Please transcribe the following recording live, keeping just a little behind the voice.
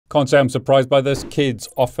Can't say I'm surprised by this. Kids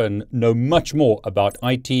often know much more about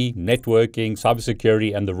IT, networking,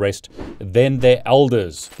 cybersecurity, and the rest than their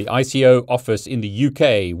elders. The ICO office in the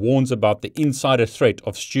UK warns about the insider threat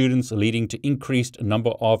of students, leading to increased number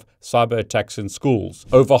of cyber attacks in schools.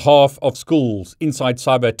 Over half of schools inside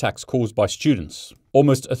cyber attacks caused by students.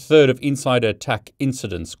 Almost a third of insider attack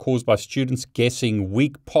incidents caused by students guessing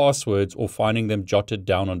weak passwords or finding them jotted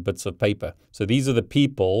down on bits of paper. So these are the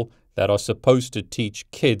people that are supposed to teach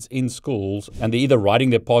kids in schools, and they're either writing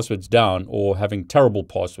their passwords down or having terrible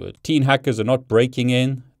passwords. Teen hackers are not breaking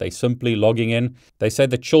in, they're simply logging in. They say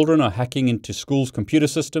that children are hacking into schools' computer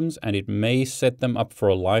systems, and it may set them up for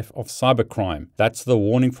a life of cybercrime. That's the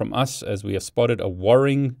warning from us, as we have spotted a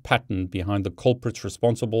worrying pattern behind the culprits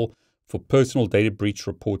responsible for personal data breach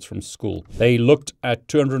reports from school. They looked at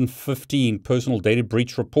 215 personal data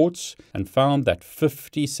breach reports and found that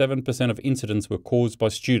 57% of incidents were caused by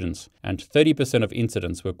students and 30% of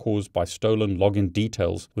incidents were caused by stolen login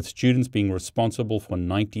details, with students being responsible for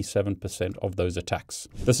 97% of those attacks.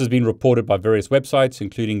 This has been reported by various websites,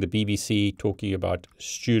 including the BBC, talking about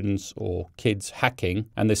students or kids hacking,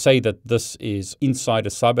 and they say that this is insider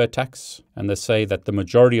cyber attacks, and they say that the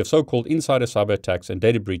majority of so-called insider cyber attacks and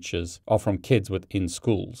data breaches are from kids within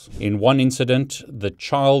schools. In one incident, the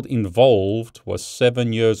child involved was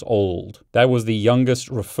 7 years old. That was the youngest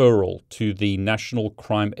referral to the National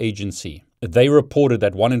Crime Agency. They reported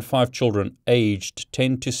that 1 in 5 children aged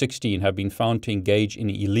 10 to 16 have been found to engage in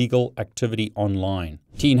illegal activity online.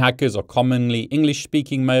 Teen hackers are commonly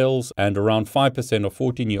English-speaking males, and around 5% of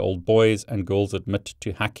 14-year-old boys and girls admit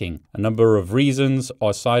to hacking. A number of reasons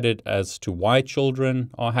are cited as to why children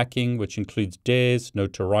are hacking, which includes dares,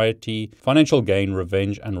 notoriety, financial gain,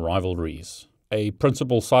 revenge, and rivalries. A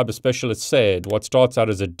principal cyber specialist said, what starts out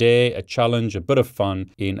as a dare, a challenge, a bit of fun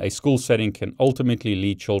in a school setting can ultimately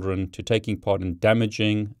lead children to taking part in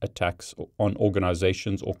damaging attacks on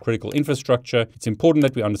organizations or critical infrastructure. It's important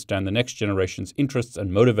that we understand the next generation's interests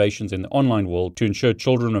and motivations in the online world to ensure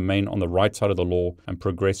children remain on the right side of the law and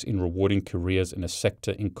progress in rewarding careers in a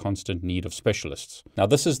sector in constant need of specialists. Now,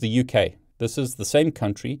 this is the UK. This is the same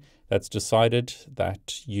country that's decided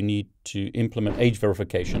that you need to implement age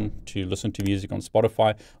verification to listen to music on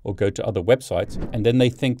Spotify or go to other websites. And then they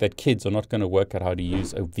think that kids are not going to work out how to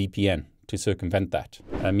use a VPN to circumvent that.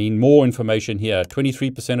 I mean, more information here.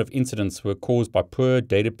 23% of incidents were caused by poor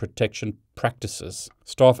data protection practices.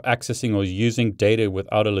 Staff accessing or using data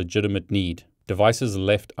without a legitimate need. Devices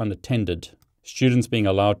left unattended. Students being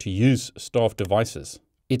allowed to use staff devices.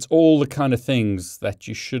 It's all the kind of things that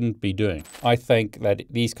you shouldn't be doing. I think that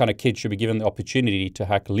these kind of kids should be given the opportunity to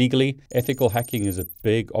hack legally. Ethical hacking is a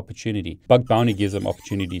big opportunity. Bug bounty gives them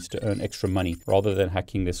opportunities to earn extra money rather than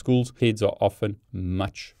hacking their schools. Kids are often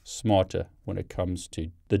much smarter when it comes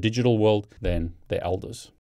to the digital world than their elders.